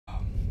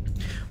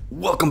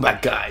Welcome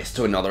back, guys,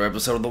 to another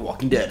episode of The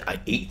Walking Dead. I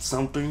ate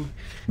something,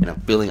 and I'm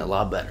feeling a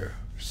lot better.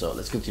 So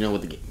let's continue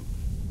with the game.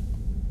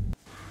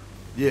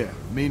 Yeah,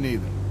 me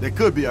neither. There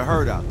could be a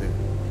herd out there.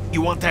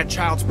 You want that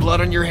child's blood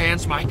on your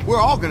hands, Mike?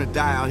 We're all gonna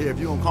die out here if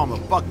you don't calm the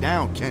fuck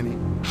down, Kenny.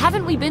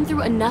 Haven't we been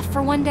through enough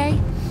for one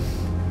day?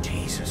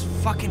 Jesus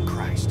fucking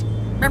Christ.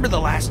 Remember the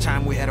last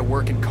time we had a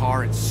working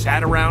car and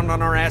sat around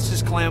on our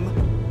asses, Clem?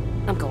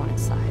 I'm going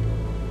inside.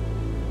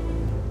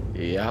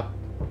 Yep,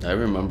 I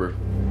remember.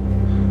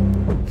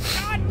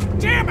 God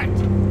damn it!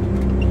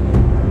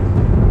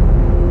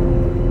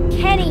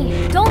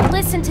 Kenny, don't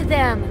listen to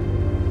them!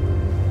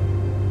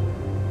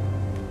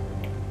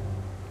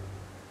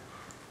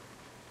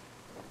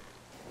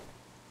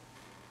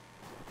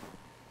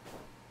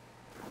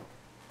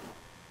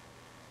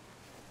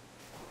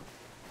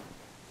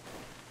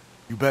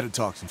 You better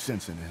talk some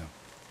sense into him.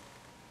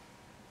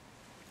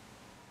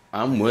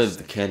 I'm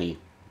with Kenny.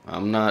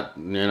 I'm not,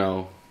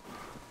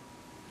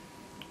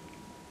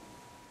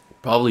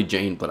 probably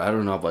Jane, but I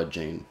don't know about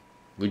Jane.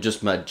 We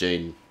just met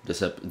Jane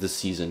this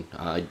season.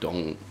 I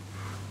don't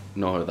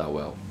know her that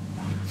well.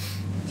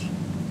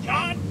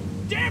 God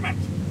damn it!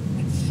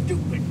 That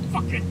stupid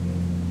fucking...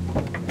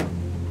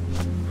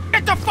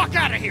 Get the fuck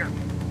out of here!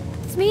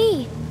 It's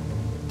me!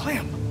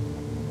 Clem,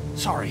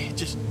 sorry,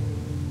 just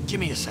give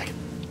me a second.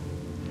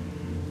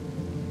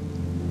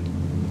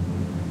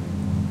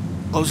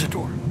 Close the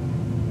door.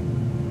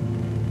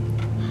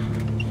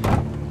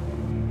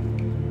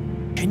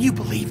 Can you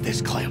believe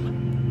this, Clem?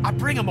 I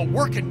bring them a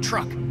working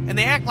truck, and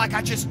they act like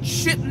I just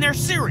shit in their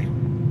cereal.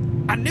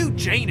 I knew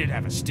Jane'd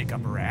have a stick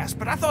up her ass,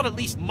 but I thought at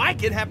least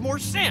Mike'd have more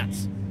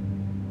sense.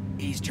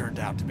 He's turned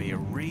out to be a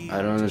real...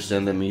 I don't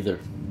understand them either.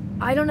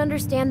 I don't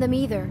understand them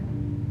either.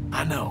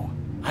 I know,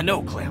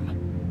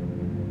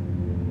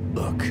 Clem.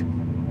 Look,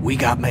 we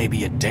got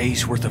maybe a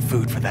day's worth of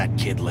food for that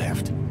kid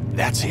left.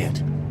 That's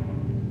it.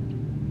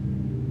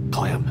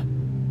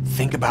 Clem,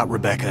 think about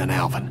Rebecca and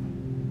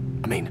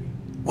Alvin. I mean,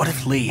 what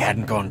if Lee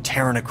hadn't gone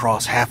tearing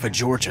across half of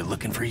Georgia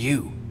looking for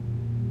you?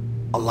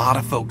 A lot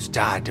of folks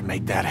died to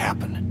make that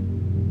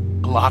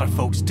happen. A lot of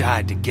folks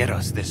died to get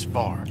us this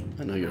far.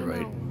 I know you're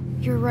right.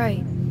 You're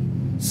right.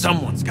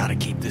 Someone's got to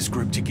keep this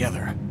group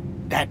together.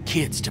 That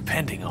kid's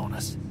depending on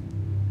us.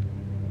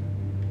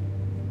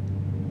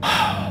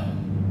 I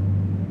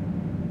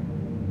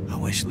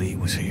wish Lee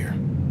was here.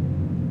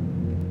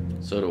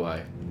 So do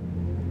I.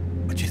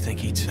 What do you think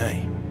he'd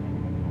say?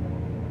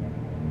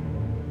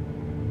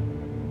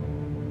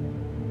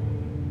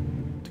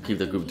 To keep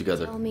the group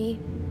together. Tell me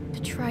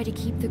to try to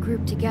keep the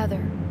group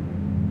together.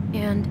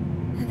 And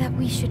that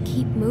we should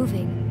keep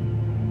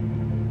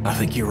moving. I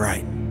think you're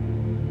right.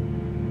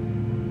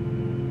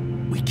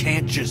 We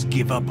can't just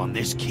give up on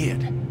this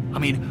kid. I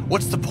mean,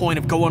 what's the point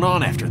of going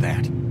on after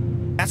that?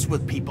 That's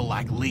what people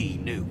like Lee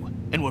knew,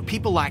 and what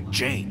people like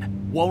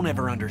Jane won't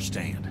ever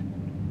understand.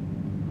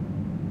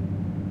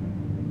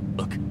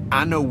 Look,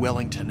 I know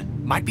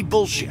Wellington might be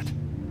bullshit,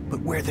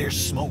 but where there's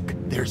smoke,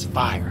 there's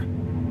fire.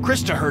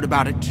 Krista heard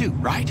about it too,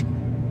 right?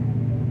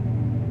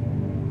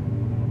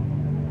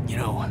 You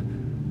know,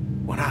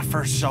 when I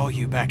first saw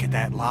you back at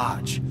that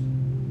lodge,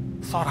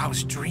 I thought I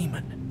was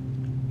dreaming.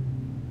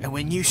 And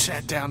when you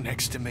sat down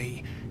next to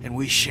me and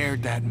we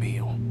shared that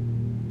meal,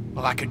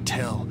 well, I could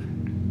tell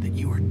that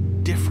you were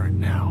different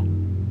now,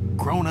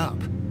 grown up.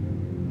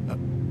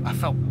 I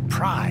felt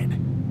pride,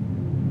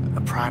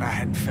 a pride I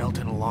hadn't felt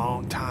in a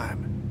long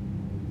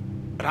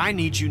time. But I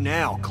need you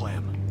now,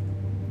 Clem.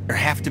 There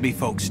have to be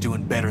folks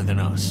doing better than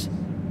us.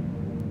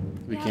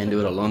 We can't do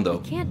it alone, though.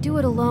 We can't do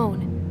it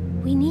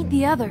alone. We need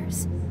the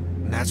others.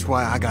 And that's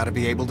why I gotta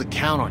be able to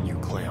count on you,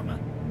 Clem.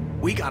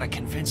 We gotta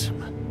convince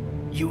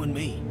them. You and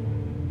me.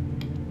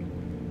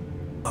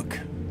 Look,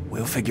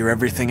 we'll figure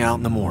everything out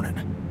in the morning.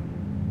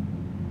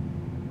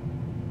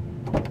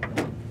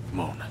 Come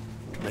on,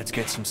 let's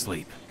get some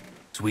sleep.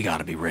 So we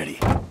gotta be ready.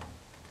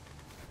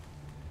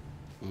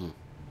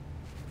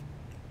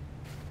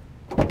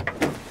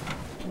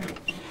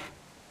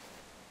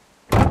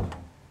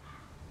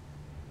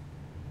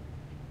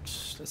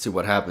 Let's see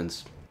what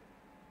happens.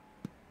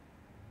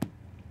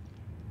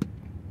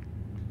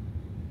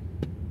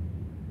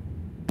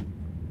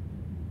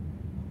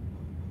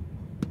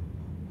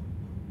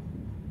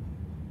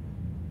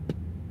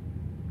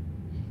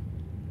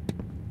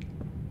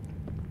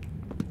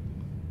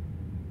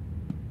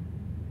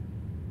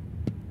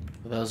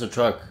 That was a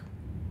truck.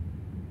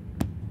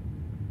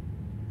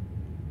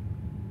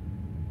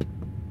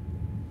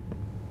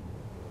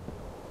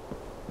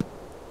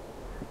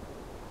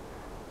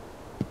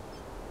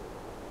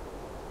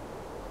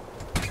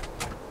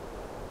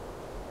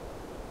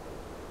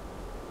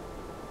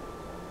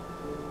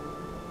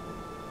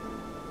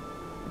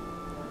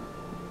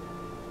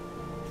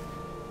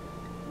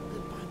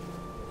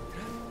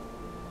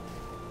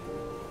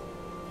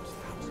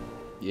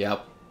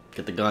 Yep,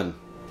 get the gun.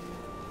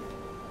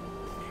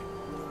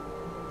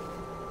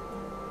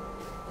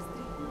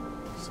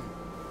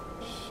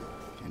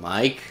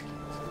 Mike?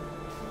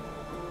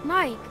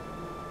 Mike.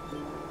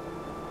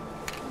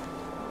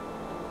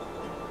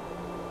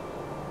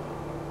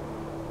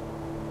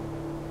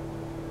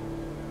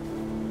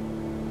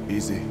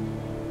 Easy.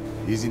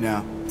 Easy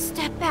now.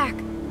 Step back.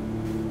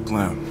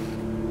 Clem.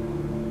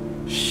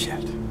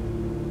 Shit.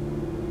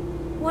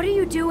 What are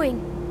you doing?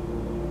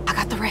 I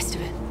got the rest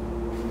of it.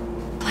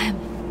 Clem.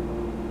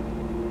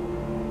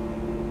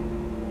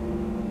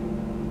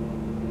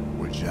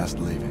 We're just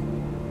leaving.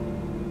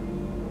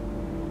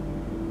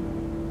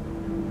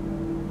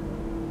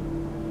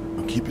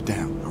 Now keep it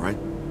down, all right?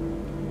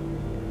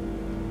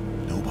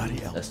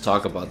 Nobody else. Let's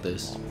talk about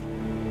this.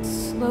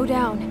 Slow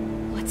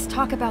down. Let's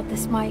talk about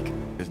this, Mike.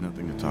 There's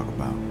nothing to talk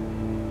about.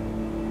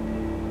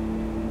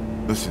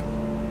 Listen,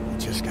 we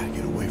just gotta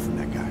get away from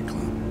that guy,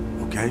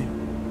 Clem. Okay?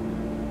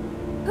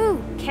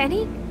 Who?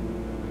 Kenny?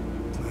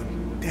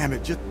 Clem, damn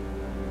it,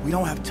 we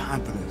don't have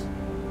time for this.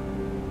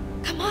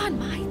 Come on,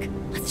 Mike.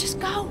 Let's just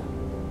go.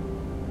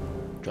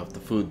 Drop the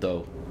food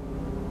though.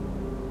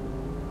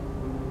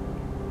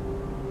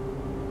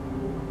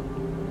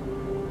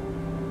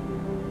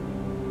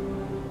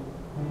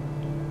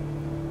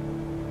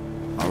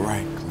 All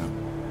right, Clem.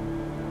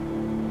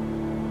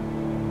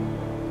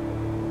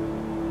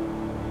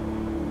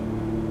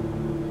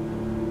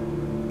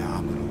 Now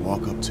I'm gonna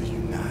walk up to you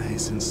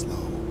nice and slow,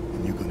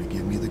 and you're gonna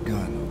give me the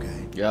gun,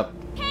 okay? Yep.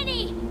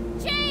 Kenny!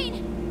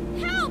 Jane!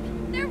 Help!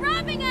 They're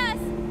robbing us!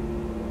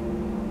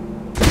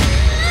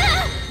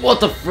 What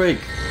the frig?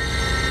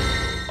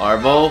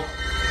 Arvo?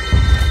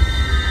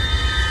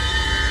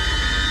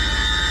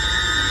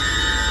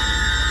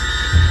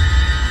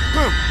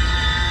 Clem!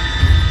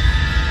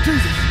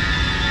 Jesus!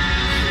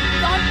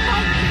 God,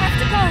 Mike, we have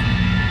to go!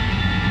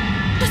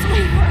 Just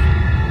leave her!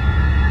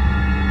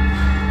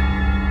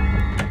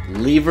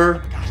 Leave her?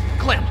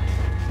 Clem,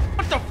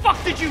 what the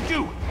fuck did you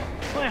do?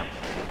 Clem,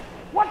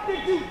 what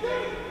did you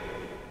do?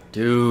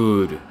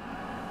 Dude.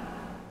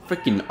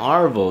 Freaking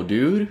Arvo,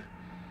 dude.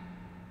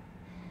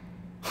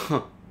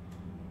 Huh.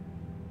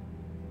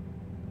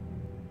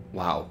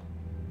 Wow.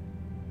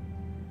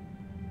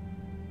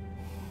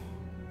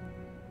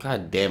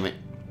 God damn it.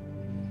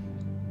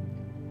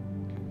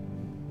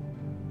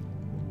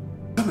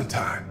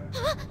 Clementine.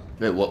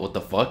 Wait, what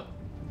the fuck?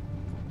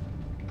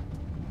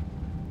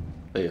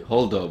 Wait,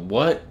 hold up,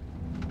 what?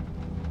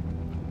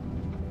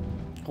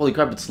 Holy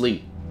crap, it's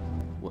Lee.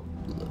 What?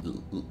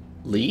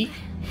 Lee?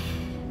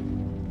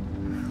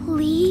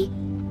 Lee?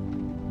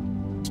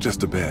 It's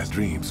just a bad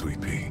dream,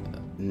 Sweet Pea.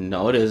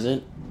 No, it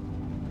isn't.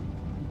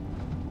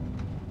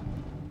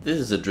 This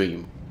is a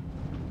dream.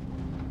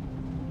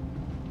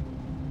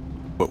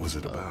 What was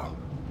it about?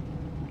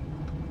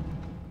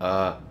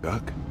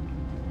 Duck?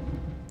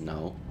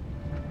 No.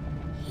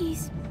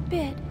 He's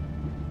bit.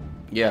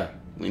 Yeah,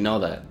 we know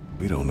that.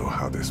 We don't know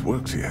how this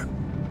works yet.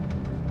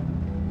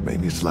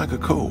 Maybe it's like a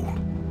cold.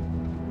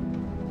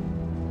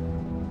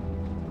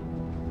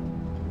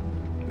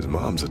 His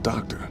mom's a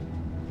doctor.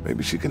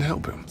 Maybe she can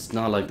help him. It's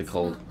not like the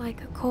cold. Not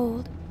like a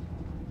cold.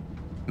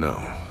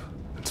 No,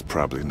 it's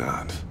probably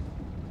not.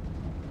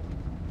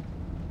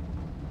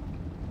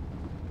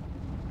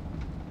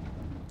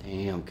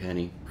 Damn,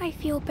 Kenny. I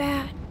feel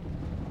bad.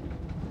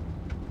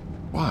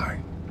 Why?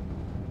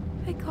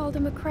 I called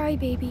him a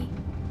crybaby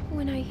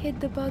when I hid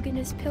the bug in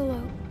his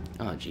pillow.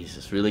 Oh,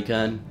 Jesus. Really,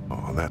 Ken?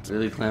 Oh, that's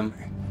Really, Clem?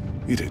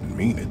 You didn't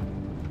mean it.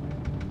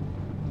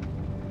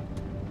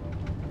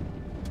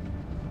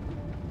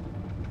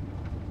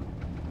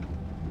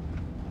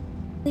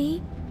 Lee?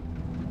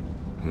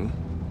 Hmm?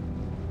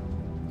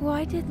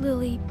 Why did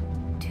Lily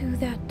do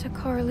that to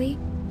Carly?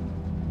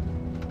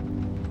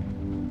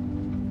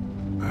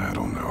 I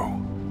don't know.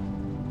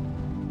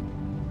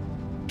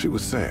 She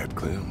was sad,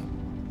 Clem.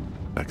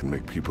 That can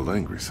make people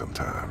angry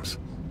sometimes.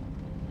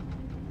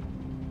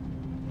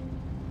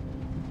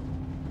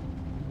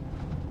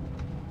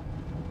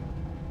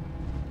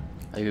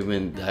 Have you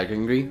been that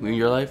angry in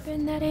your life?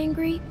 Been that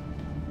angry?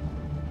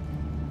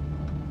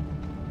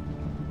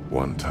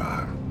 One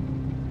time.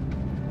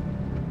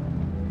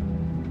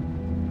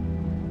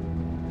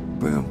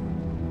 Well,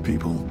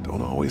 people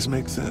don't always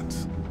make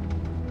sense.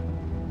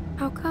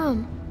 How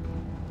come?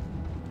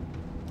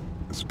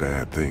 As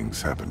bad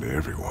things happen to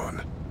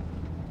everyone.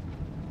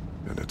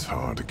 And it's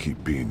hard to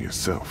keep being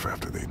yourself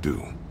after they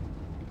do.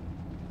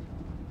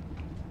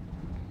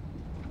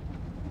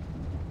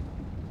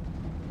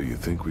 Do you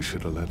think we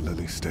should have let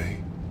Lily stay?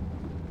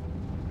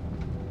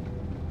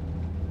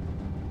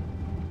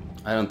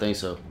 I don't think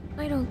so.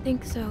 I don't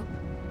think so.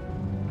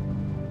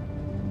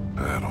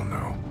 I don't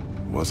know.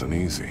 It wasn't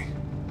easy.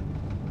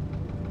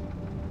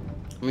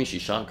 I mean, she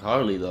shot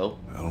Carly, though.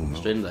 I don't know.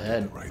 Straight in the if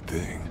head. it's the right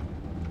thing.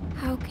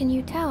 How can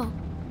you tell?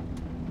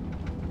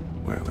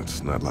 Well,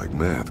 it's not like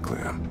math,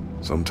 Clem.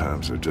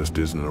 Sometimes there just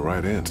isn't a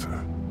right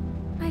answer.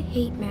 I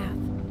hate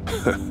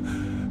math.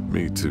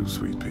 Me too,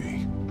 Sweet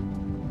Pea.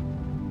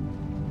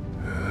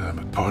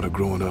 But part of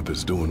growing up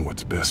is doing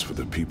what's best for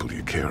the people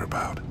you care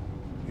about.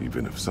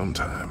 Even if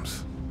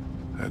sometimes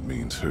that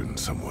means hurting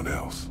someone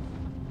else.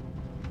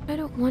 I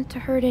don't want to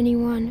hurt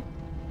anyone.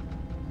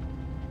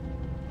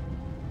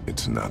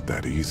 It's not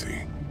that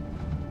easy.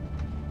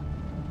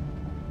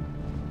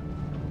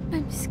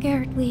 I'm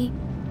scared, Lee.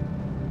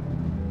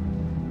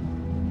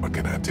 What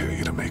can I tell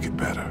you to make it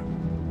better?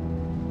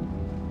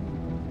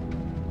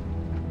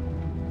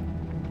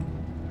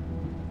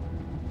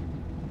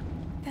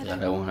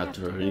 That I won't have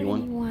to hurt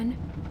anyone.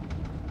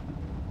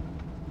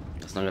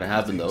 That's not gonna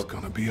happen though. It's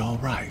gonna be all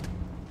right.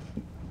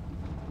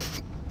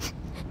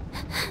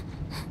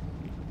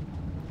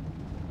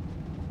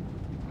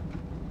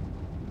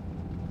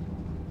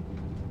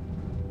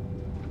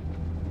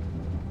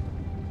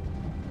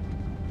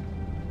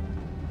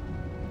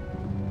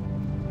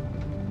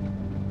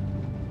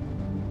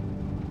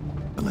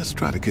 Let's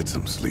try to get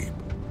some sleep.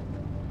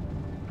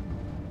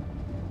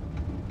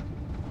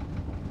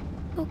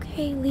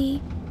 Okay,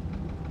 Lee.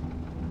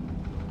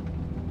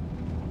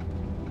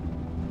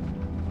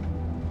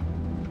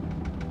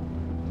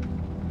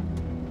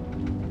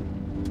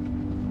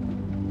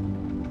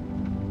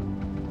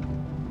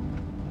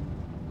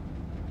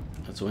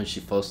 That's when she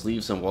fell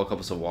asleep and woke up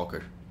as a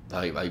walker.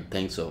 I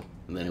think so.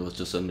 And then it was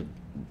just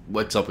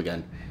wakes up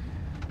again.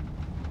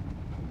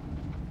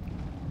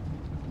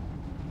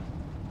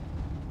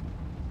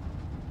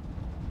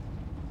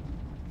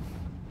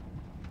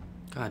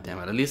 God damn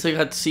it. At least I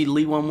got to see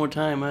Lee one more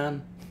time,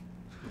 man.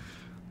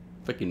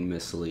 Freaking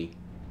miss Lee.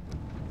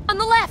 On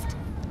the left!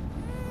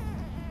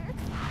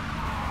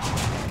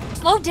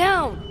 Slow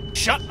down!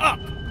 Shut up!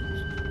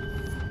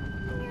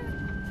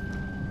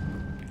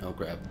 Oh,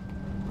 crap.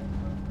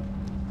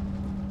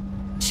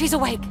 She's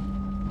awake.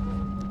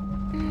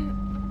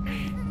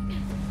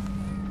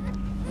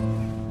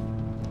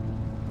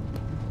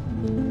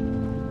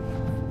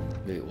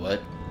 Wait,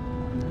 what?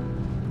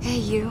 Hey,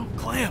 you.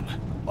 Clem!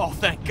 Oh,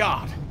 thank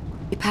God.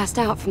 You passed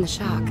out from the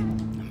shock.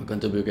 Am I going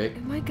to be okay?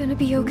 Am I gonna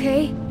be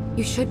okay?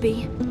 You should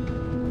be.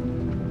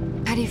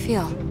 How do you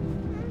feel?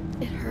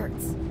 It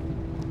hurts.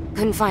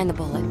 Couldn't find the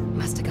bullet.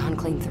 Must have gone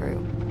clean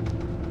through.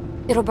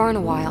 It'll burn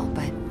a while,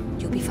 but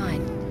you'll be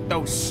fine.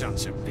 Those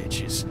sons of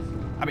bitches.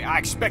 I mean, I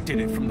expected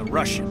it from the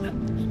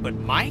Russian. But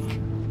Mike?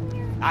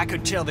 I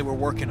could tell they were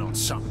working on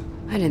something.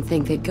 I didn't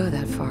think they'd go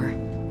that far.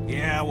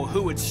 Yeah, well,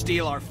 who would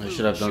steal our food? I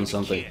should have done should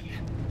we something. kid?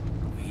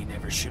 We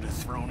never should have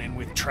thrown in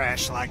with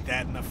trash like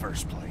that in the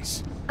first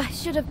place. I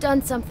should have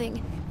done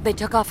something. They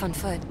took off on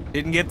foot.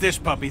 Didn't get this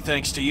puppy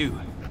thanks to you.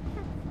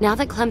 Now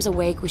that Clem's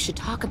awake, we should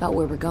talk about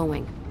where we're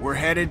going. We're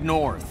headed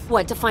north.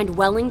 What, to find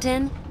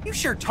Wellington? You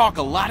sure talk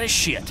a lot of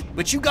shit,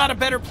 but you got a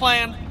better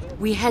plan?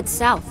 We head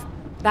south,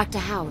 back to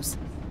House.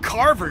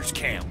 Carver's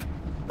camp?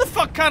 The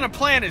fuck kind of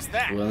plan is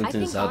that? I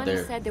Wellington's think out Bonnie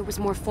there. said there was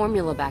more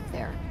formula back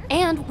there.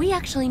 And we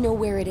actually know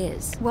where it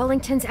is.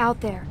 Wellington's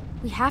out there.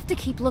 We have to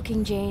keep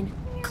looking, Jane.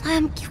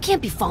 Clem, you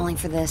can't be falling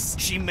for this.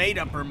 She made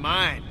up her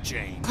mind,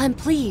 Jane. Clem,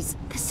 please.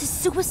 This is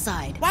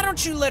suicide. Why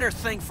don't you let her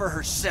think for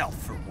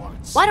herself for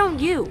once? Why don't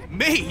you?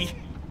 Me?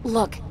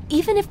 Look,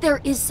 even if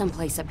there is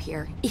someplace up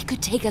here, it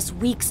could take us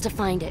weeks to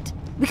find it.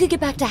 We could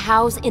get back to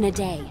House in a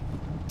day.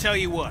 Tell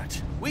you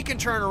what, we can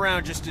turn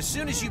around just as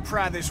soon as you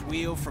pry this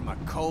wheel from my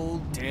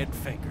cold, dead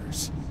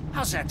fingers.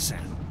 How's that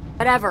sound?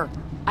 Whatever.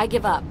 I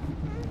give up.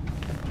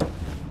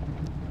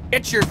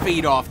 Get your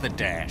feet off the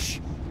dash.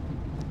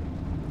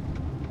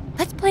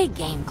 Let's play a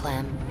game,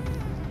 Clem.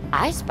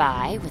 I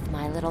spy with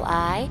my little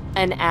eye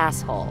an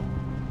asshole.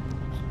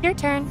 Your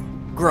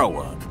turn. Grow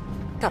up.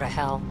 Go to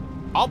hell.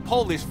 I'll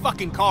pull this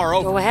fucking car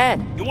over. Go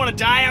ahead. You want to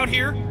die out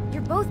here?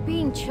 You're both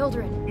being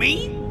children.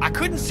 Me? I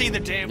couldn't see the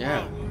damn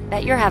Yeah. road.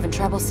 Bet you're having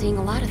trouble seeing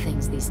a lot of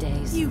things these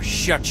days. You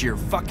shut your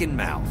fucking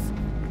mouth.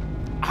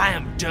 I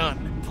am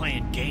done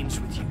playing games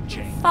with you,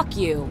 Jane. Fuck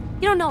you.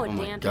 You don't know a Oh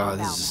my damn thing god, about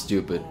this is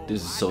stupid.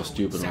 This is so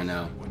stupid right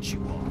now. What you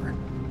are.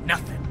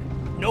 Nothing.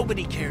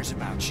 Nobody cares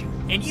about you.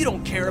 And you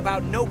don't care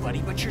about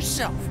nobody but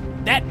yourself.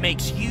 That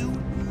makes you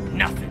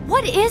nothing.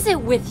 What is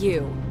it with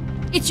you?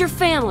 It's your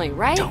family,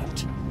 right?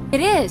 Don't. It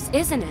is,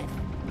 isn't it?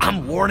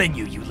 I'm warning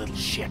you, you little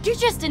shit. You're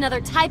just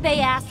another type A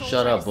asshole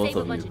Shut trying up, to both save a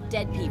of bunch you. of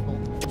dead people.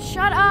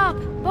 Shut up,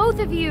 both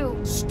of you.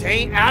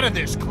 Stay out of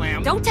this,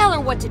 Clem. Don't tell her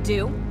what to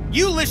do.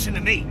 You listen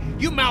to me.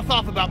 You mouth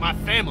off about my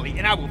family,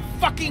 and I will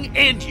fucking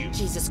end you.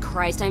 Jesus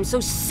Christ, I'm so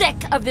sick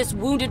of this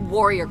wounded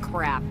warrior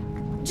crap.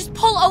 Just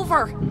pull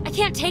over. I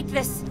can't take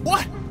this.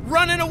 What?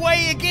 Running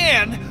away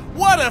again?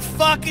 What a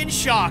fucking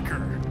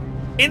shocker.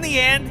 In the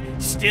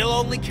end, still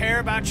only care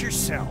about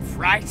yourself,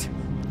 right?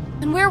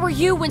 And where were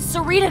you when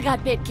Sarita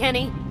got bit,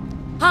 Kenny?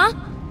 Huh?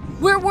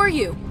 Where were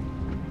you?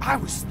 I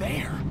was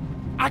there.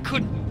 I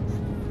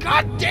couldn't.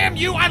 God damn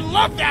you, I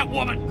love that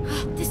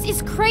woman! This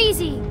is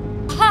crazy.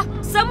 Ha!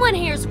 Someone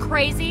here's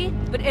crazy,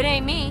 but it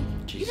ain't me.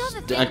 You know Jesus.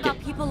 the thing about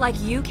people like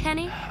you,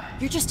 Kenny?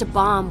 You're just a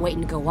bomb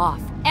waiting to go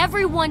off.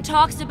 Everyone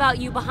talks about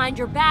you behind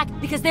your back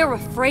because they're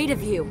afraid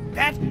of you.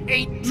 That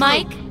ain't true.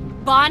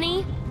 Mike,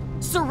 Bonnie,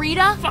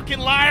 Sarita, Fucking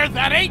liar,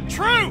 that ain't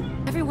true!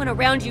 everyone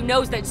around you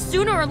knows that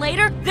sooner or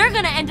later, they're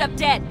gonna end up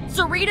dead.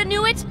 Sarita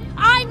knew it,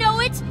 I know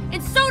it,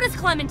 and so does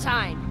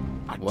Clementine.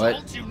 I What?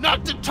 told you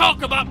not to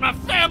talk about my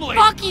family!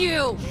 Fuck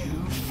you!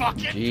 You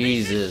fucking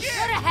Jesus.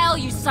 Go to hell,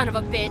 you son of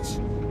a bitch!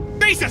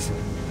 Jesus!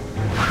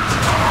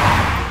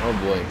 Oh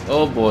boy.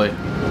 Oh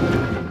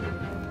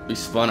boy. We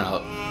spun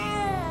out.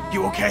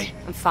 You okay?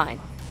 I'm fine.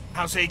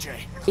 How's AJ?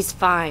 He's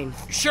fine.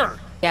 Sure.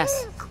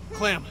 Yes.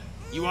 Clem,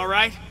 you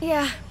alright?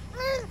 Yeah.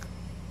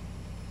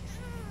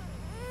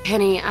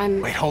 Penny,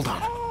 I'm... Wait, hold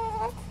on.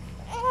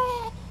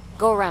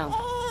 Go around.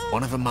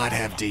 One of them might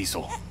have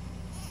diesel.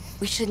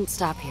 We shouldn't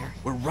stop here.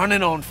 We're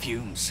running on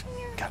fumes.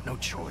 Got no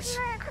choice.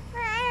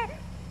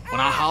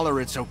 When I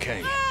holler it's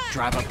okay,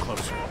 drive up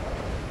closer.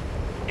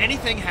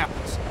 Anything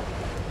happens,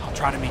 I'll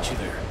try to meet you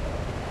there.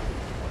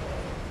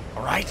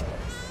 All right?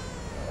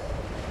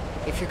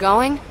 If you're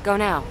going, go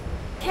now.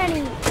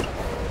 Kenny!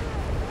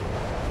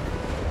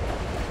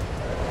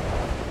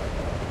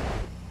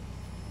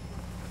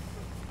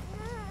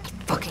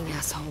 Fucking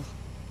asshole.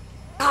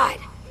 God!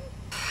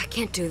 I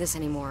can't do this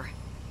anymore.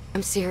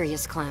 I'm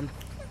serious, Clem.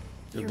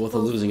 They're You're both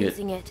losing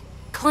it.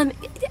 Clem,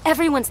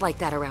 everyone's like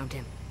that around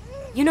him.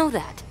 You know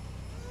that.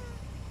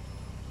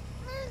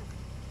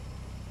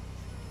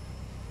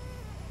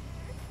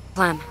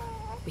 Clem,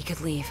 we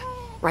could leave.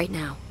 Right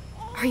now.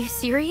 Are you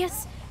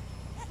serious?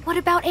 What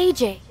about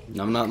AJ?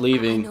 I'm not I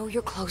leaving. know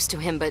you're close to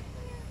him, but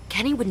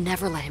Kenny would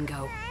never let him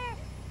go.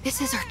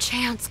 This is our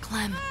chance,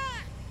 Clem.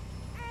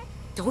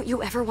 Don't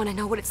you ever want to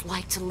know what it's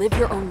like to live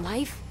your own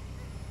life?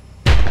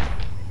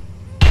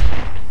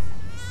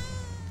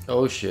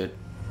 Oh shit.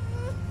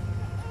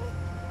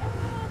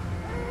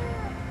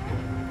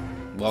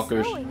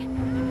 Walkers.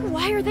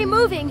 Why are they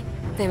moving?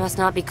 They must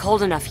not be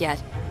cold enough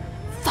yet.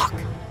 Fuck!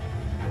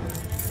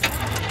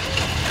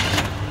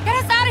 Get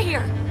us out of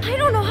here! I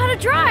don't know how to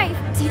drive!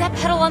 See that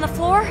pedal on the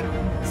floor?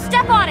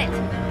 Step on it!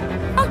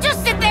 Don't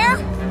just sit there!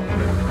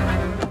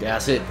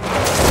 Gas it.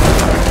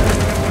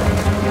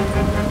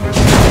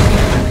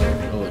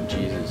 Oh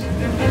Jesus.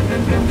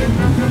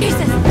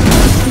 Jesus!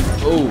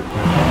 Oh.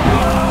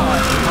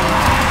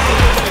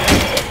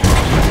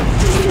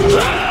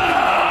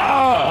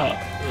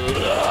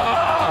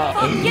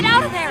 Fuck, get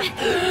out of there!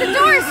 The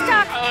door is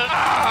stuck!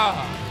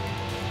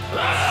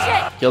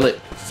 Shit! Kill it.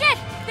 Shit!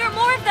 There are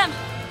more of them!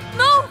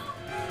 Move!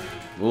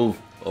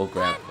 Move. Oh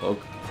crap. Oh.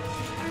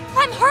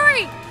 Clem,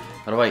 hurry!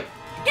 How do I?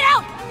 Get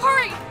out!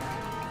 Hurry!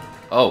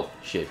 Oh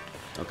shit.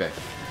 Okay.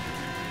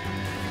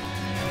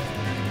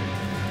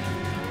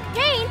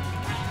 Jane!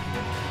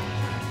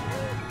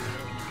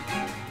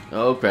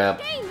 Oh crap.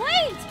 Jane,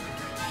 wait!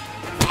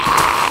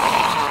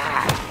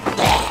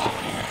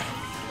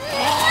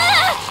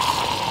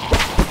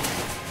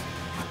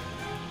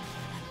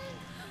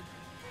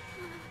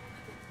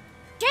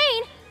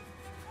 Jane!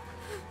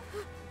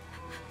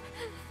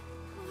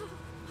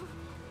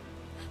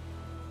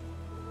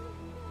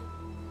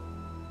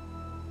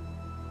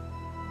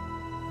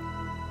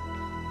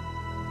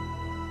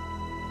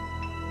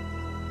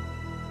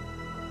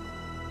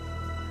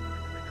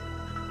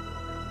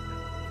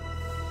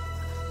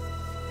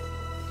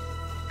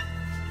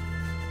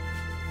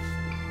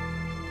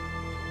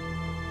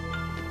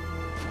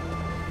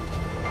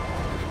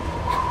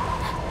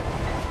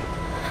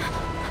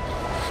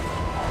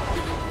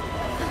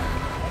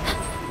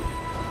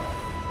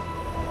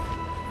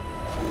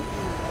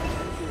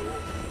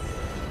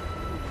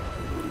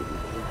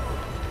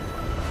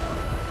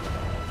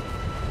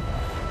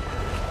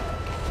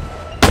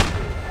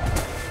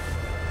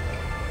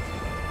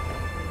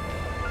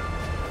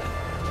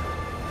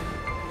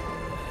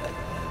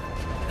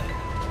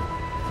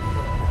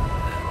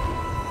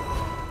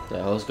 What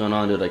the hell's going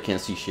on, dude? I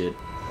can't see shit.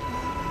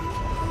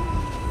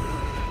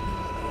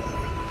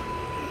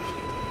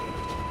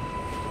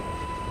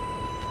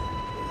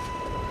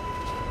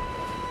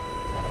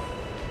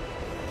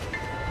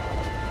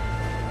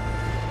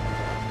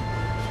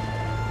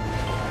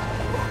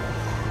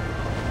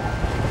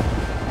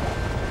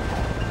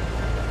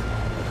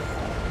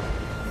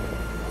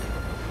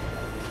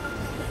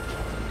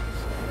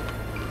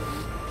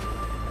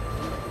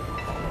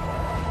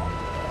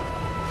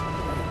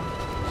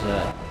 What's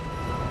that?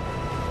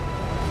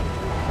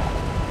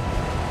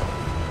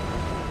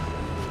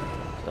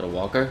 Is that a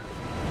walker?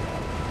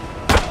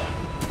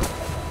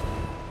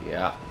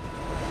 Yeah.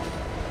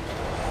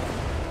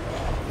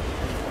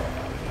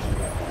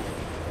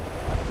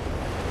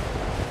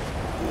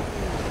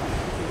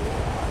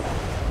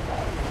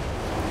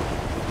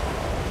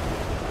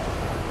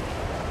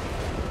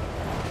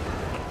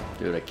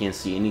 Dude, I can't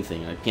see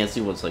anything. I can't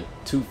see what's like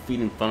 2 feet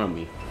in front of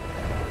me.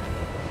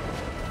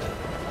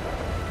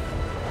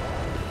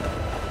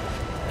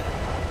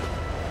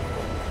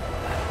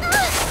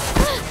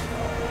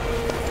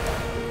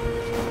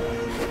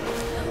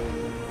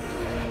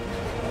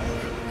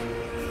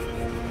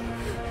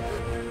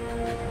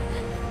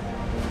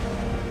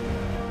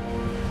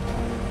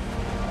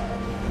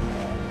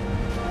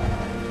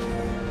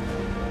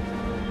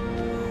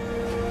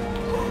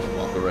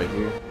 Walker right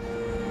here.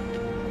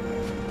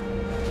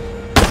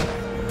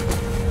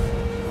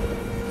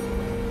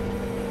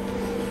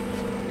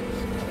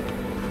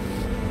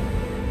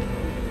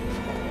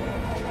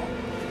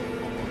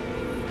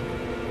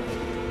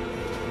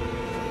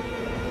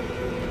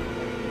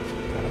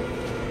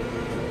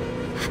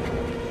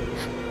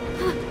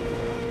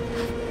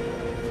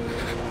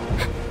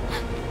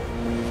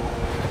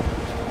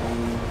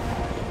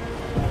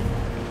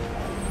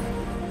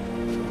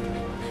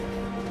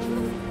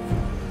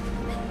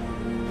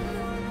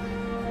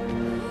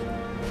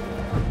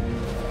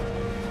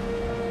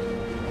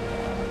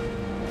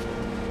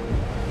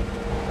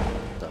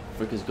 What the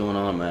frick is going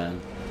on, man?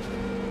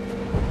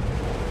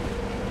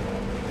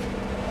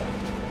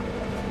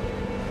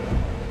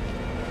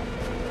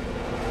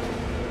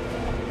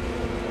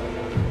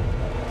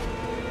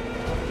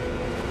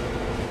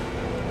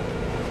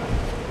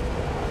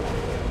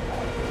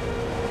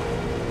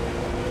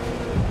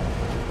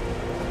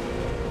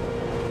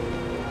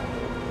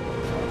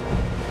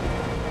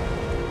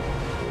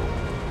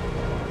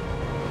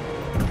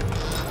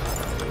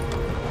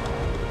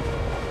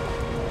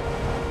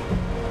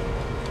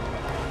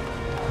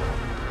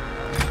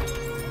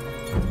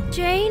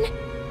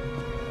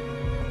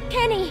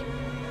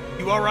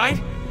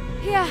 alright?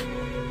 Yeah,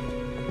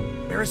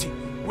 Where is he?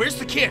 Where's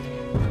the kid?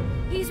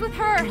 he's with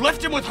her. You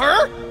left him with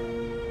her?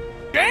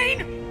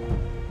 Jane?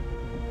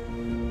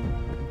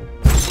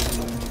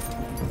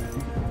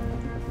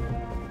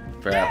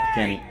 Crap,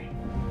 Kenny.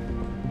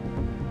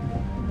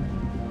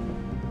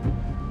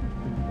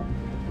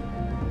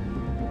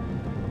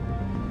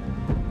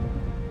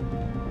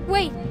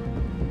 Wait,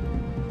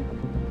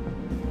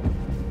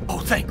 Oh,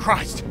 thank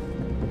Christ.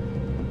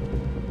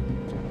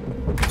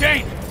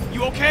 Dane,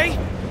 you okay?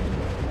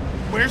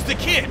 Where's the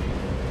kid?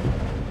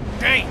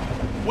 Dane,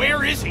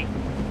 where is he?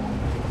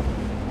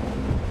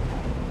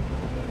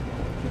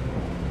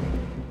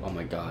 Oh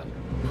my god.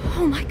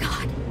 oh my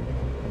god.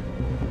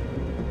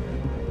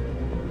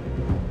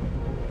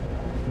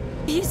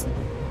 He's...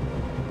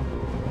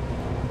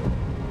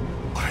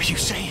 What are you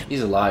saying?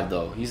 He's alive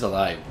though. He's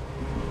alive.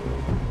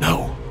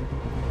 No.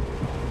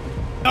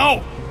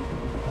 No!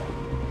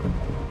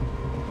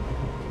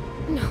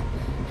 No,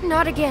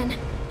 not again.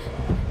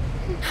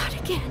 Not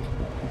again.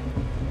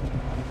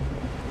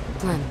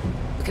 Clem,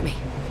 look at me.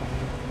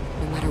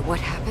 No matter what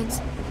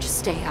happens, just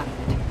stay out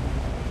of it.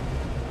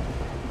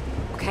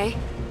 Okay?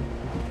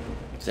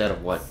 He's out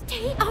of what?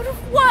 Stay out of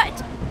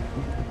what?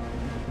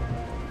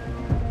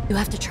 You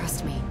have to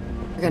trust me.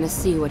 You're gonna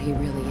see what he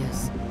really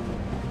is.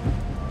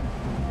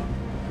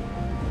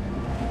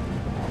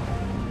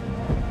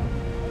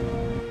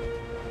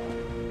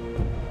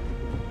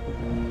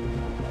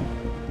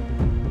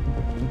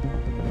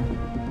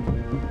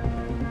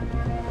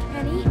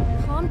 Kenny,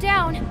 calm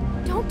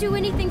down. Don't do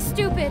anything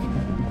stupid.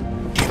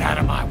 Get out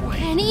of my way.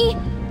 Kenny?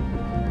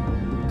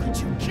 Could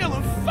you kill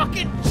a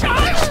fucking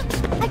child?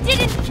 I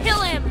didn't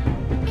kill him!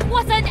 It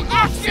was an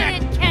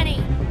accident,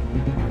 Kenny!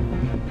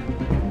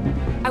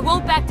 I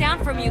won't back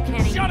down from you,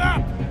 Kenny. Shut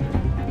up!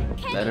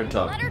 Kenny, Let her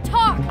talk. Let her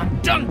talk! I'm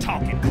done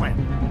talking,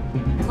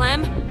 Clem.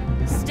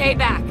 Clem, stay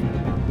back.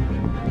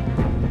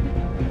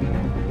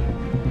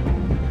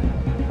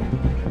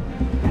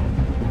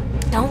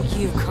 Don't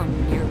you come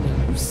near me,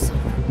 you son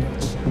of a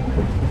bitch.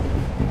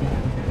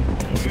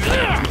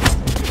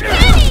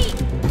 Kenny!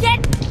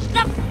 Get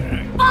the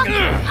fuck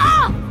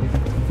off!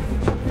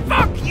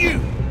 Fuck you!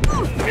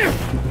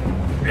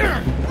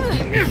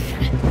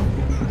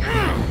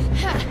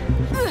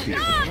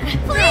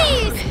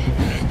 Please!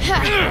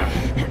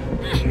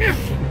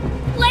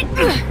 Let...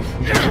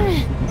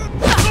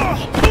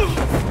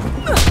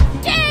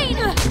 Jane!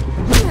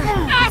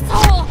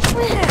 Asshole!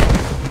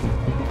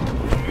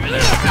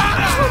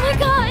 Oh my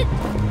god!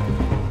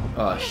 Oh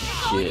Oh,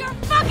 shit. your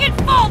fucking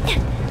fault!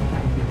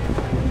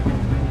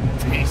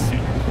 Piece of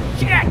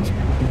shit!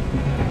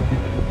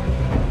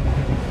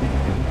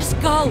 Just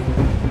go.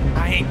 I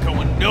ain't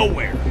going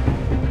nowhere.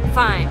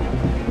 Fine.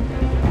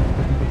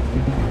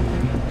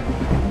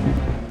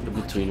 Get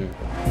between her.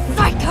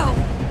 Psycho!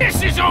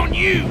 This is on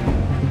you!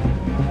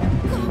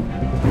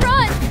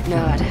 Run!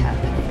 Not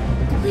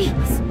happening.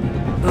 Please!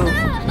 Boom.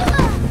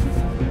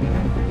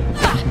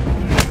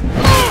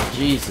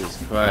 Jesus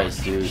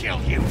Christ, dude.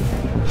 Kill you!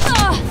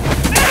 Stop!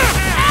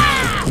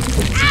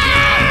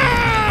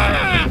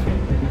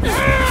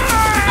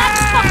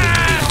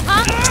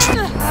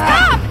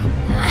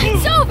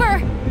 It's over!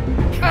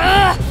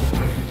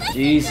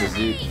 Jesus,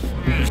 dude.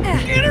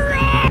 Get her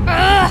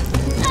off!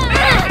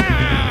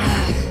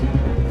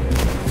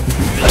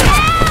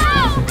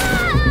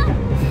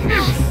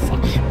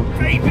 Fucking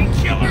baby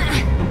killer!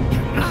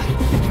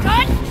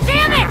 God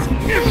damn it!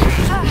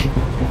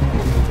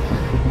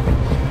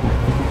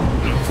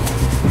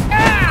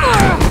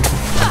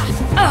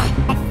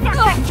 I'll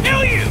fucking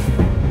kill you!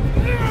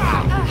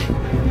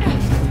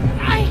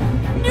 I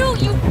knew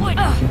you would!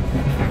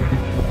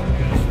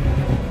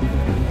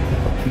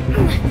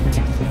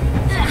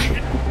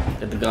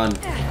 Get the gun.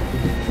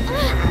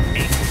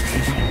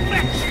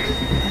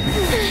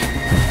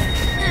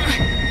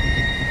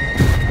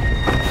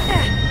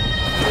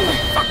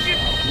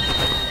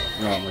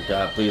 Oh my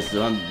god, please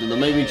don't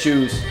make me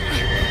choose.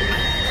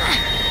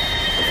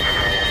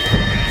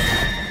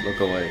 Look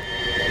away.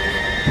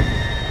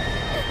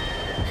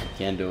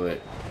 Can't do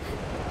it.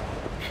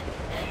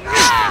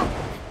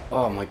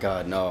 Oh my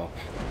god, no.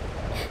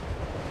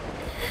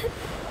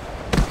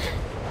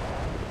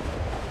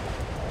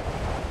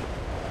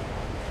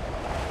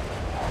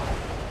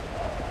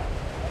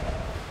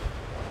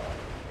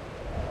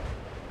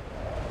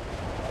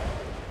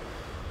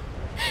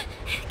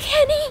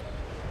 Kenny!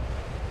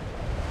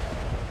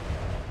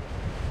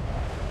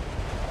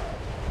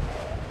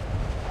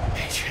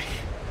 AJ.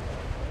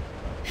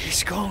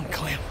 He's gone,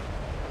 Clem.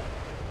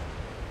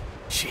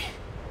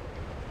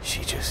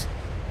 She just...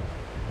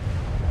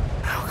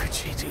 How could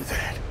she do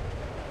that?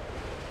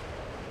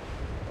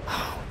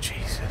 Oh,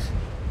 Jesus.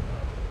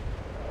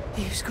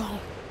 He's gone.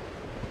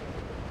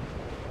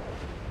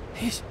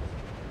 He's...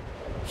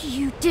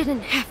 You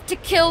didn't have to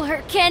kill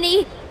her,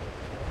 Kenny!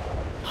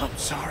 I'm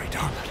sorry,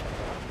 darling.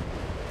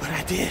 But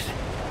I did.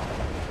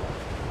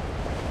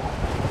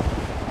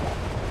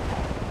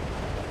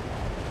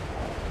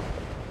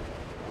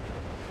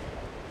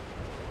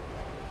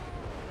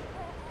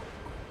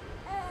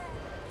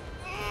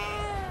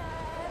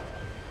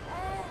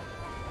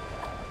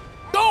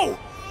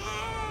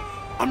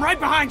 I'm right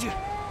behind you.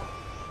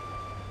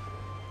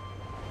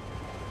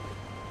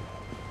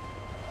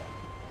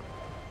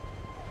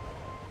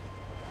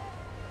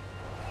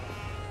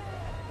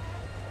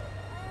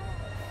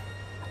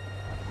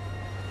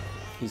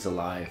 He's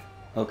alive.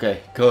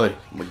 Okay, good.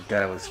 Oh my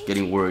god, I was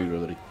getting worried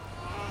already.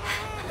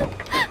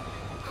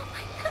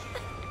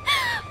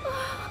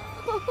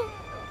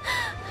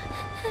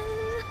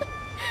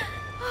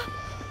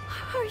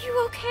 Are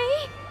you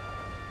okay?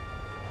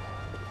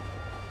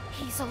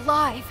 He's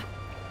alive.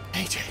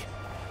 AJ,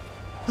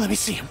 let me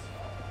see him.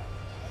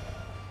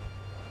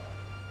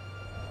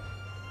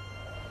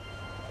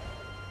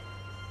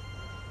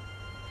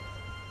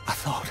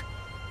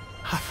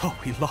 I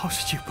thought we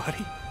lost you,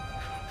 buddy.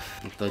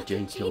 I thought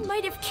Jane He killed him.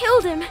 might have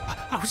killed him.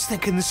 I was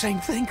thinking the same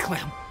thing,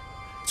 Clem.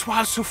 That's why I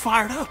was so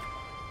fired up.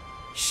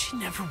 She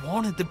never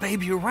wanted the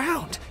baby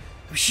around.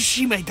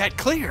 She made that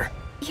clear.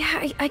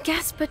 Yeah, I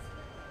guess, but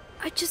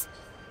I just...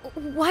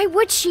 Why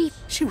would she?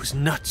 She was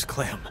nuts,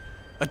 Clem.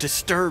 A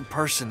disturbed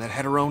person that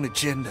had her own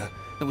agenda,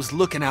 that was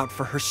looking out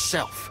for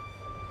herself.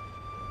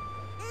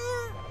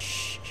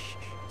 Shh.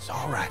 It's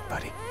all right,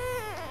 buddy.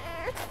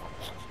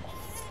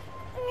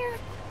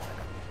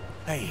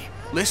 Hey,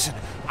 listen,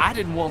 I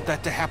didn't want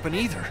that to happen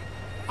either.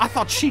 I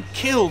thought she'd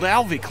killed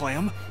Alvy,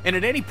 Clem, and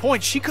at any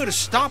point she could have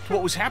stopped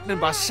what was happening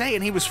by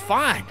saying he was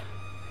fine.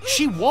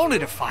 She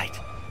wanted a fight.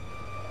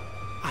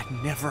 I'd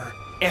never,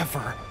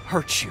 ever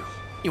hurt you.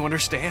 You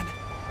understand?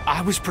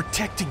 I was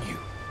protecting you.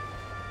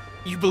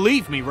 You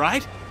believe me,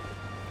 right?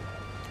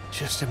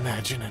 Just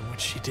imagining what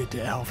she did to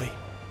Alvy.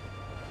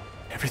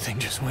 Everything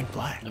just went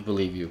black. I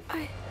believe you.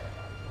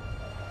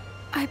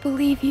 I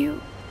believe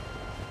you.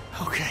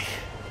 Okay.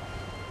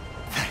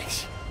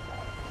 Thanks.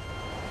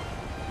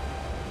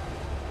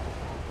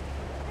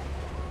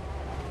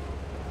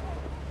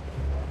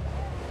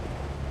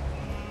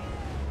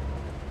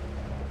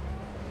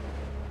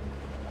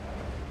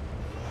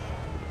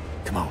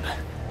 Come on.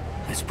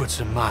 Let's put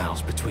some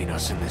miles between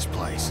us and this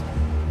place.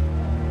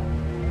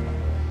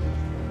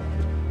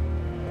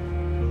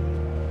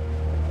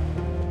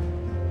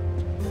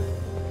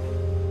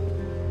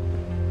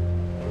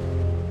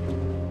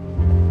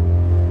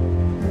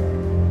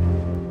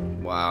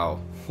 Wow.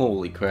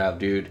 Holy crap,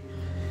 dude.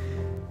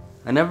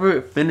 I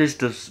never finished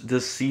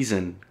this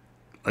season.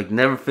 Like,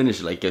 never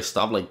finished it. Like, I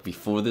stopped, like,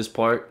 before this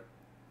part.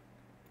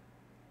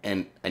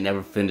 And I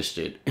never finished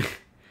it.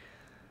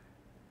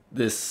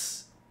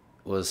 This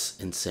was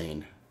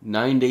insane.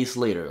 9 days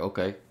later,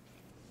 okay.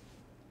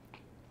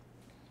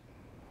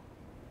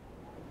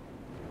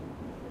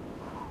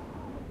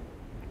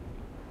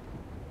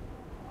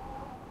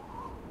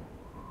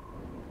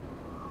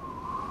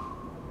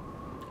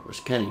 Where's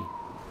Kenny?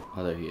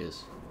 Oh, there he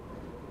is.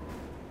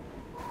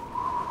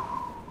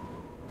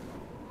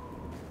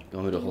 You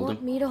want me to hold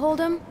him? Me to hold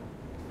him?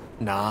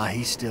 Nah,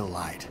 he's still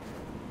light.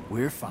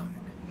 We're fine.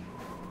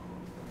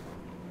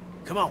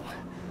 Come on.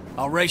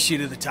 I'll race you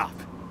to the top.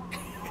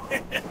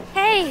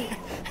 Hey!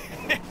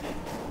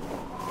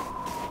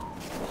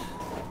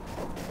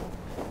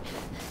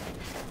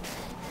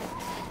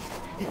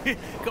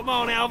 Come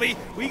on, Alvy.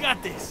 We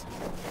got this.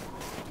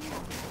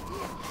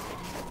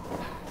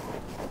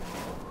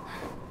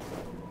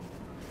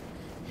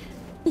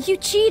 You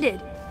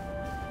cheated.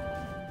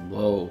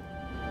 Whoa.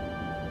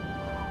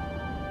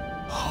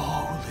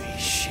 Holy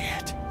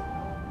shit.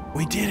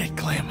 We did it,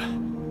 Clem.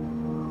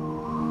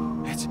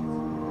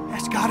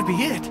 That's gotta be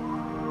it.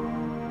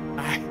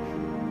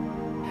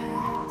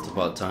 It's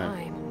about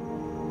time.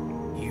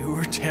 You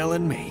were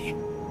telling me.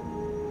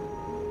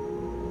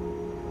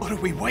 What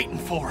are we waiting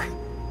for?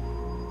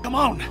 Come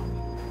on.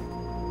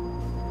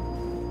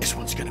 This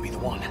one's gonna be the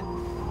one.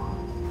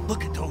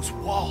 Look at those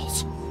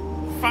walls.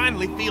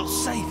 Finally feel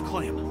safe,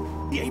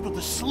 Clem. Be able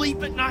to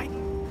sleep at night.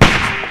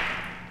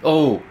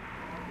 Oh.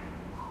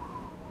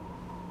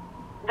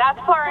 That's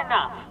far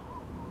enough.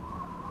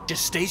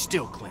 Just stay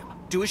still, Clem.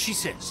 Do as she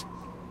says.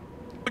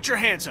 Put your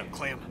hands up,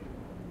 Clem.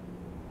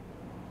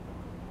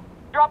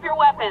 Drop your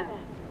weapons.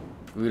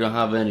 We don't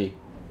have any.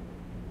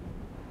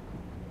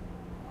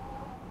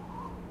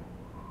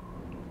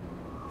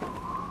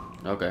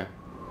 Okay.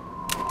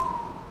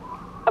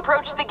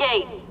 Approach the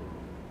gate.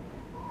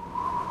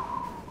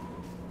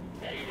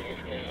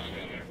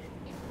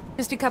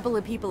 Just a couple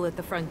of people at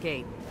the front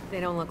gate. They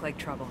don't look like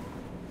trouble.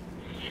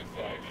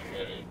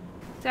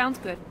 Sounds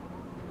good.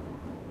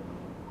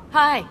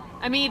 Hi,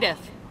 I'm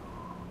Edith.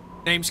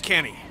 Name's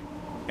Kenny.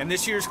 And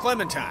this year's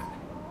Clementine.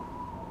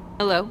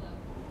 Hello.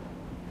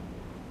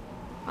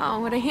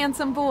 Oh, what a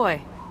handsome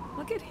boy.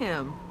 Look at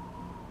him.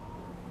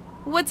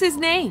 What's his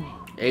name?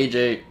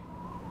 AJ.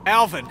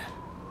 Alvin.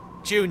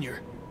 Jr.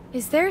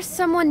 Is there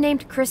someone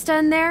named Krista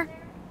in there?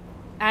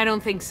 I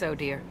don't think so,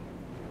 dear.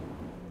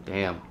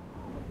 Damn.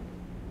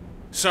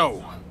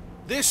 So,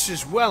 this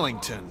is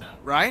Wellington,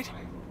 right?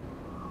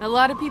 A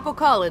lot of people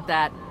call it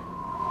that.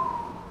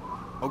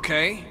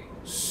 Okay.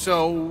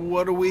 So,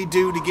 what do we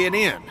do to get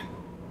in?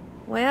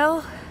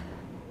 Well,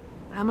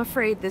 I'm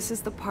afraid this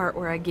is the part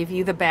where I give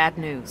you the bad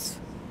news.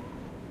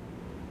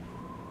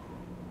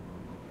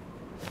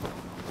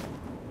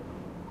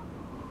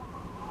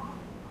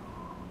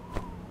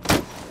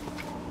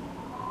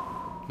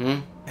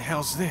 The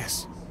hell's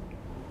this?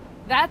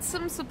 That's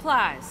some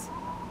supplies.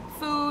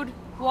 Food,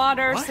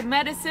 water, What? some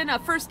medicine, a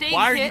first aid kit.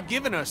 Why are you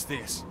giving us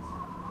this?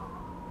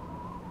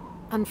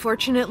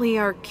 Unfortunately,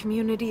 our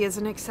community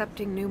isn't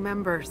accepting new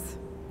members.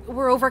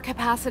 We're over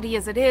capacity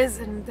as it is,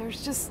 and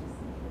there's just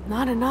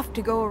not enough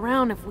to go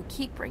around if we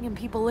keep bringing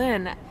people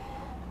in.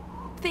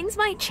 Things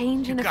might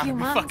change in a few You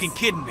months. gotta be fucking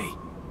kidding me.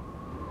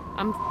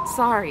 I'm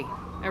sorry.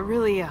 I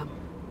really am.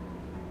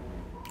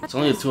 It's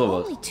only the two of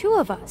us. Only two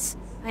of us.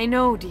 I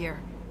know, dear.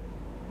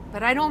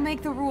 But I don't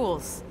make the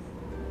rules.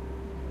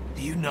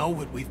 Do you know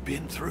what we've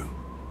been through?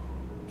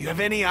 You have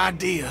any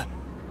idea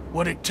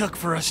what it took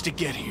for us to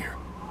get here?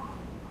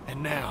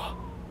 And now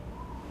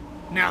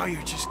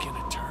you're just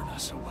gonna turn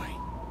us away.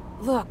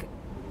 Look,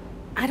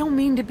 I don't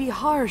mean to be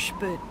harsh,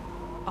 but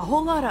a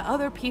whole lot of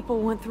other people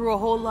went through a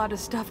whole lot of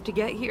stuff to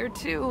get here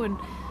too, and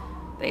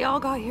they all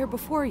got here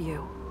before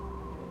you.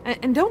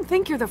 And don't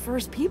think you're the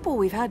first people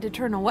we've had to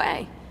turn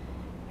away.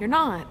 You're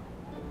not.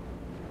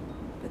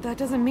 But that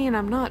doesn't mean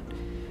I'm not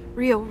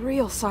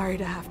real sorry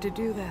to have to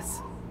do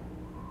this.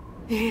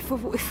 If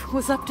it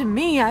was up to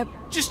me,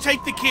 Just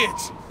take the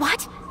kids.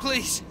 What?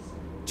 Please.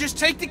 Just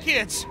take the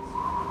kids.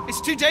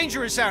 It's too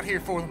dangerous out here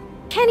for them.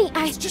 Kenny,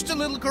 It's just a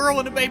little girl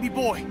and a baby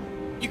boy.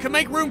 You can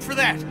make room for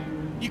that.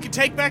 You can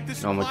take back the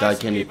Oh my supplies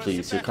God, you Kenny, gave us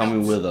please, at you're that coming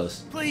house. with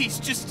us. Please,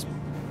 just...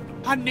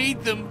 I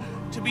need them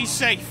to be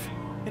safe.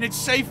 And it's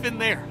safe in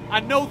there. I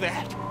know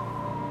that.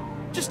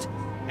 Just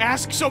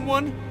ask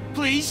someone,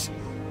 please.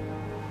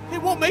 They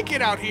won't make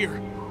it out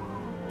here.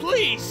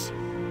 Please.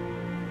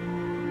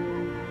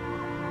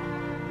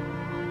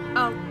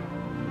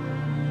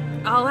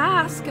 I'll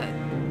ask.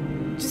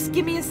 Just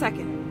give me a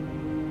second.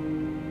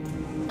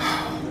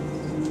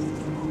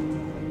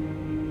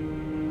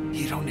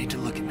 You don't need to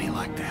look at me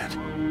like that.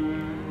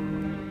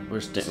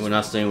 We're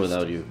not staying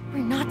without you. we're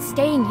not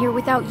staying here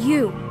without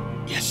you.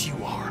 Yes, you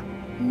are.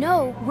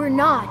 No, we're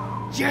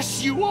not.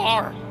 Yes, you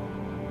are.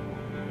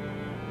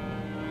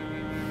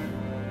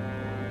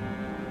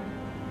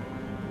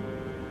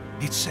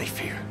 It's safe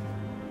here.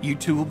 You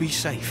two will be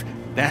safe.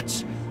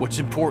 That's what's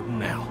important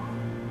now.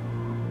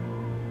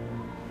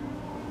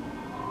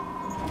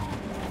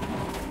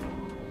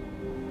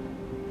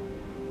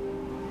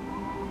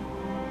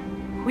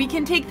 We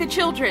can take the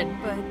children,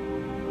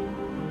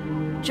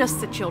 but just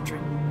the children.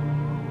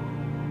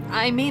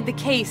 I made the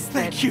case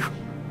that... Thank you.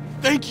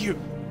 Thank you.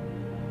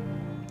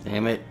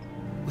 Damn it.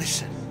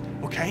 Listen,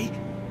 okay?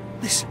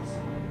 Listen.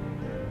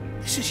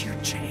 This is your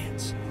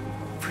chance.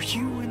 For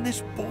you and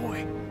this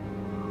boy.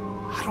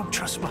 I don't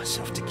trust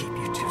myself to keep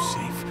you two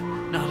safe.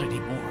 Not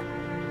anymore.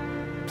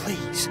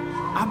 Please,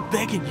 I'm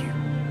begging you.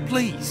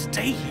 Please,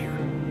 stay here.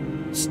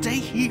 Stay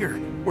here,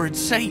 where it's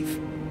safe.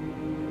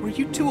 Where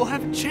you two will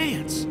have a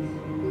chance.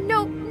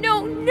 No,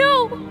 no,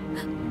 no!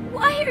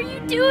 Why are you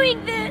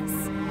doing this?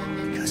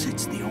 Because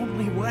it's the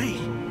only way.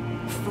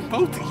 For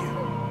both of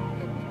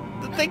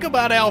you. Think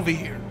about Alvy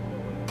here.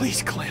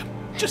 Please, Clem,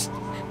 just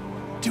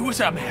do as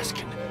I'm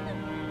asking.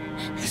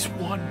 This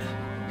one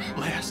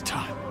last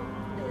time.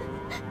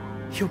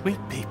 You'll meet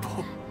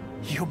people.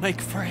 You'll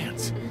make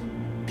friends.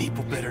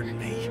 People better than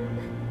me.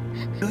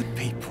 Good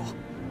people.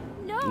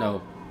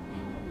 No.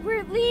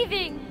 We're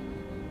leaving.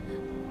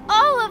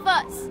 All of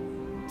us.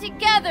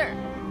 Together.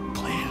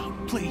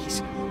 Clem,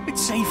 please.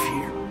 It's safe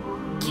here.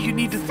 You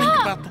need to think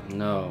Stop. about the...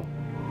 No.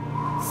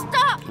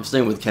 Stop. I'm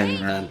staying with Kenny,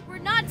 man. We're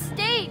not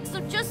staying, so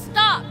just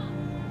stop.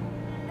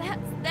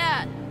 That's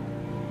that.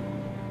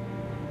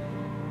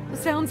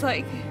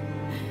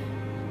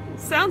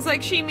 Sounds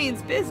like she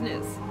means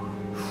business.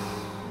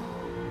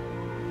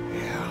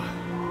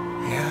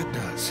 Yeah, it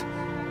does.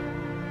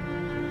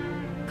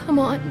 Come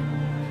on.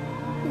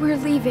 We're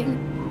leaving.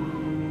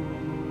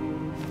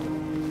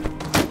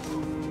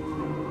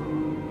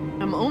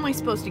 I'm only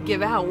supposed to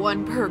give out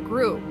one per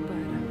group, but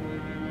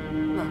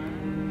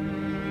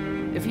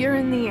look, if you're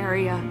in the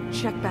area,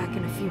 check back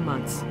in a few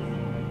months.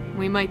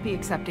 We might be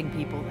accepting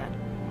people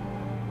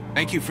then.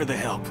 Thank you for the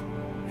help.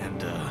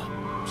 And,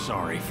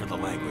 sorry for the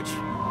language.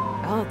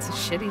 Well, it's a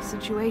shitty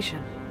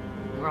situation.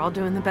 We're all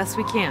doing the best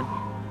we can.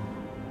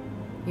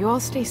 You all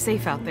stay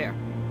safe out there.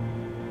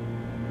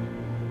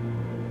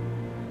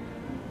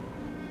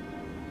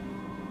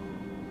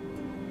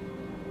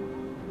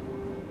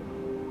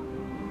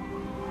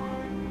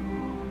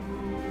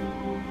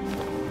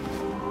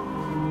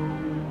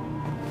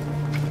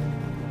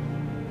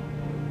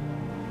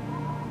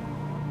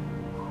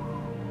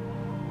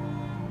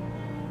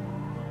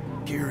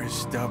 You're as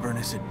stubborn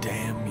as a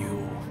damn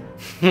mule.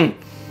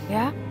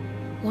 Yeah?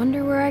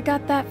 Wonder where I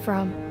got that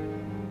from.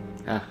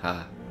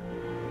 Haha.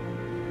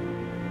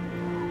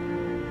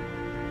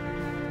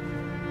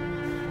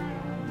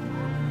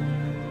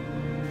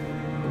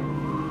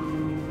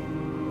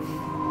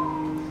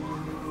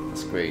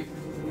 That's great.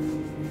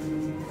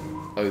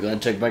 Are you gonna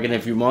check back in a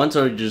few months,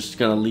 or are you just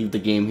gonna leave the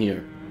game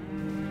here?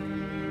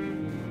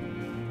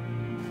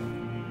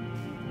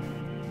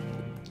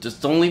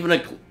 Just don't leave it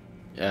like...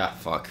 Yeah,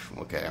 fuck.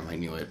 Okay, I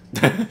knew it.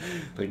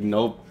 Like,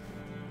 nope.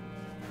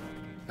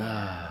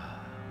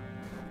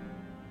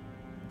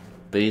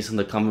 based on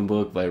the comic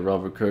book by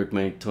Robert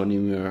Kirkman, Tony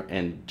Muir,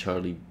 and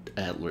Charlie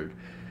Adler.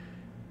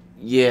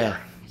 Yeah.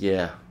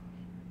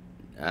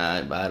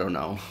 I don't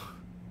know.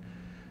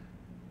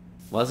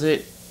 Was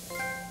it?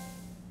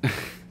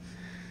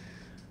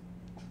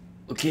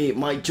 Okay,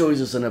 my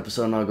choices an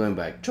episode not going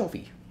back.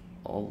 Trophy.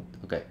 Oh,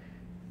 okay.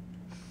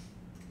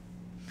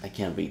 I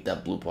can't read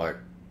that blue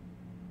part.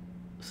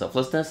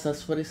 Selflessness,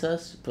 that's what it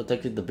says.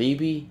 Protected the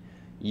baby.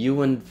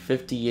 You and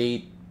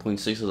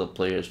 58.6 of the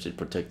players should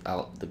protect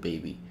out the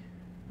baby.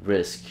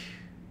 Risk.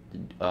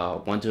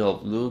 Want to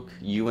help Luke.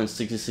 You and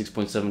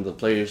 66.7 of the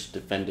players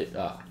defended.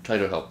 Try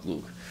to help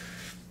Luke.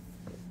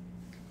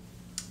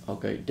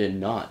 Okay, did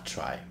not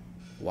try.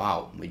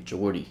 Wow,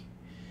 majority.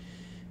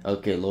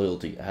 Okay,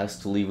 loyalty.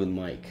 Asked to leave with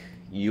Mike.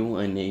 You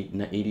and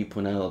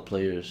 80.9 of the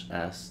players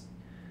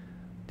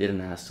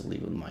didn't ask to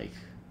leave with Mike.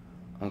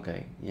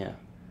 Okay, yeah.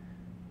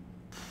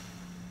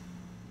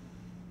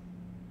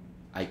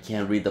 I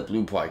can't read the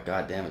blue part.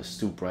 God damn, it's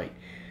too bright.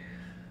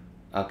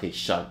 Okay,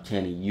 shot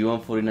Kenny. You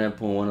and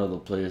 49.1 of the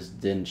players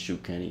didn't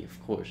shoot Kenny, of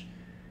course.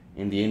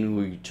 In the end,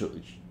 who you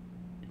chose?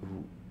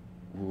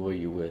 Who were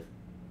you with?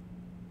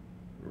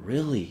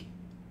 Really?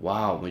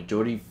 Wow,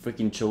 majority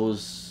freaking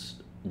chose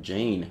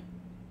Jane.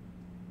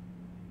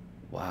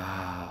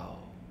 Wow.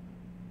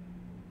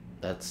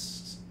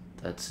 That's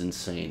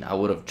insane. I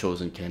would have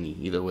chosen Kenny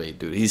either way,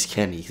 dude. He's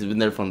Kenny. He's been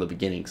there from the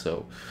beginning,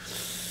 so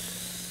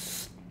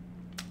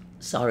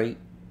sorry.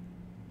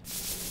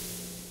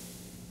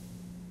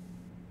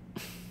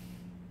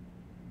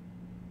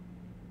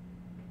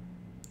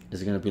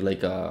 Is it gonna be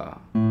like I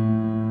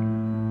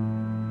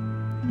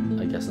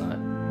guess not.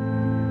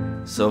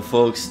 So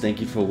folks, thank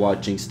you for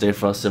watching. Stay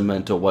frosted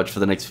mental. Watch for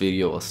the next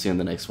video. I'll see you in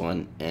the next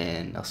one,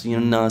 and I'll see you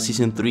in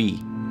season 3,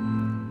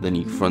 The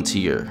New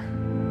Frontier.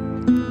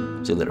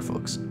 See you later,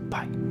 folks.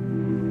 Bye.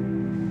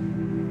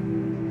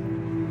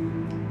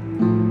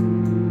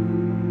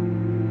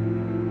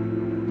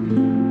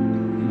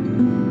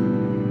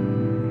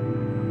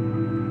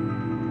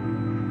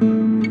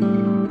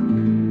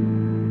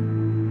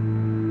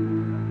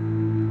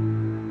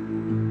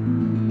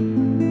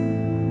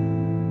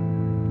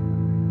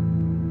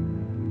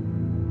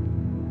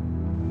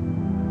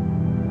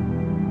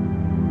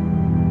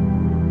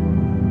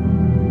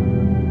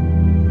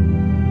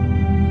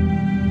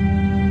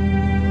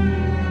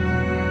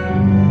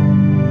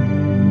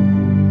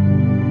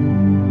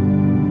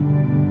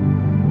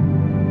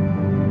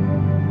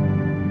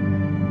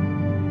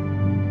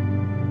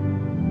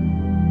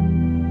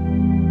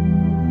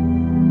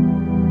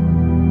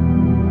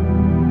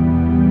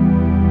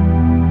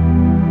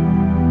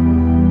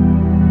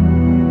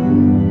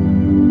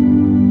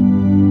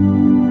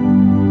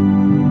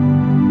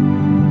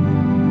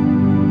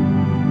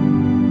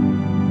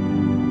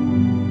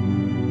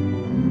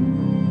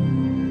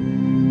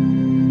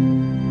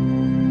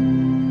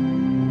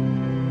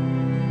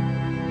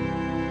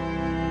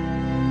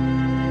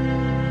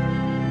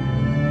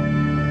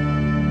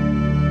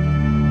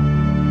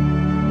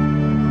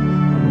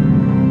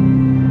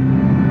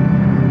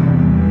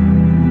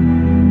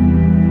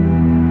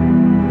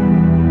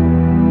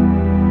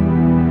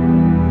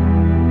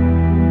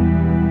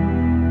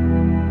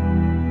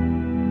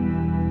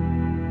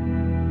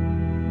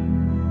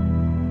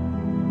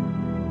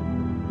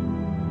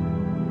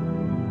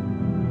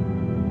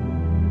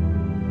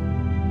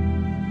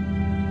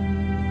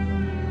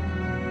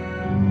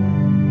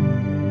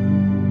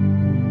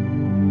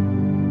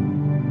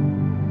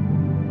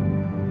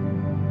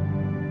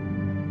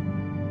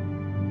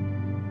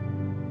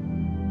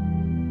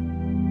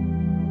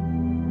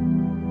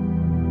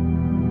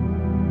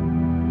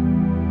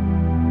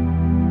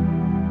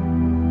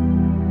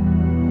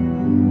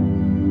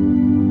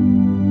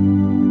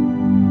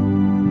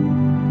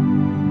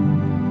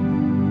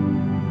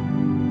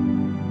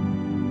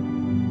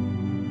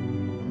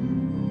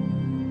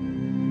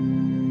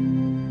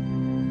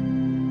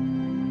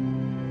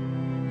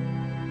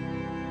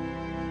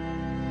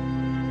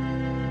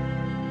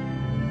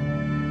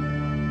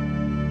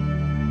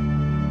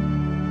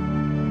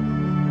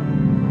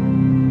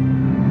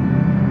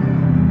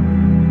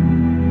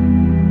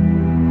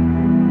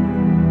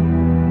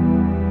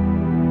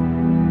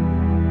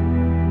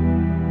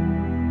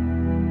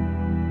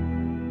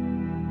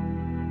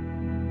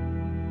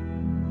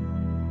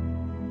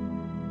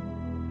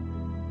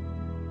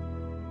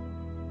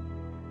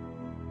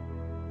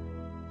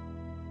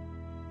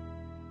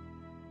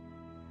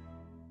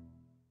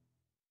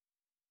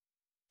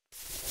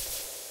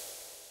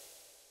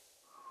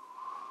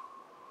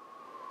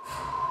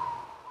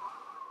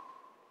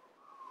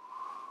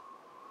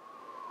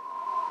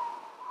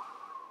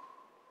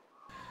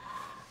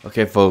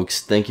 Okay,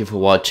 folks, thank you for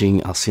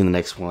watching. I'll see you in the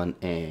next one,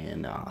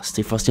 and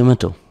stay frosty and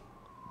mental.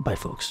 Bye,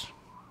 folks.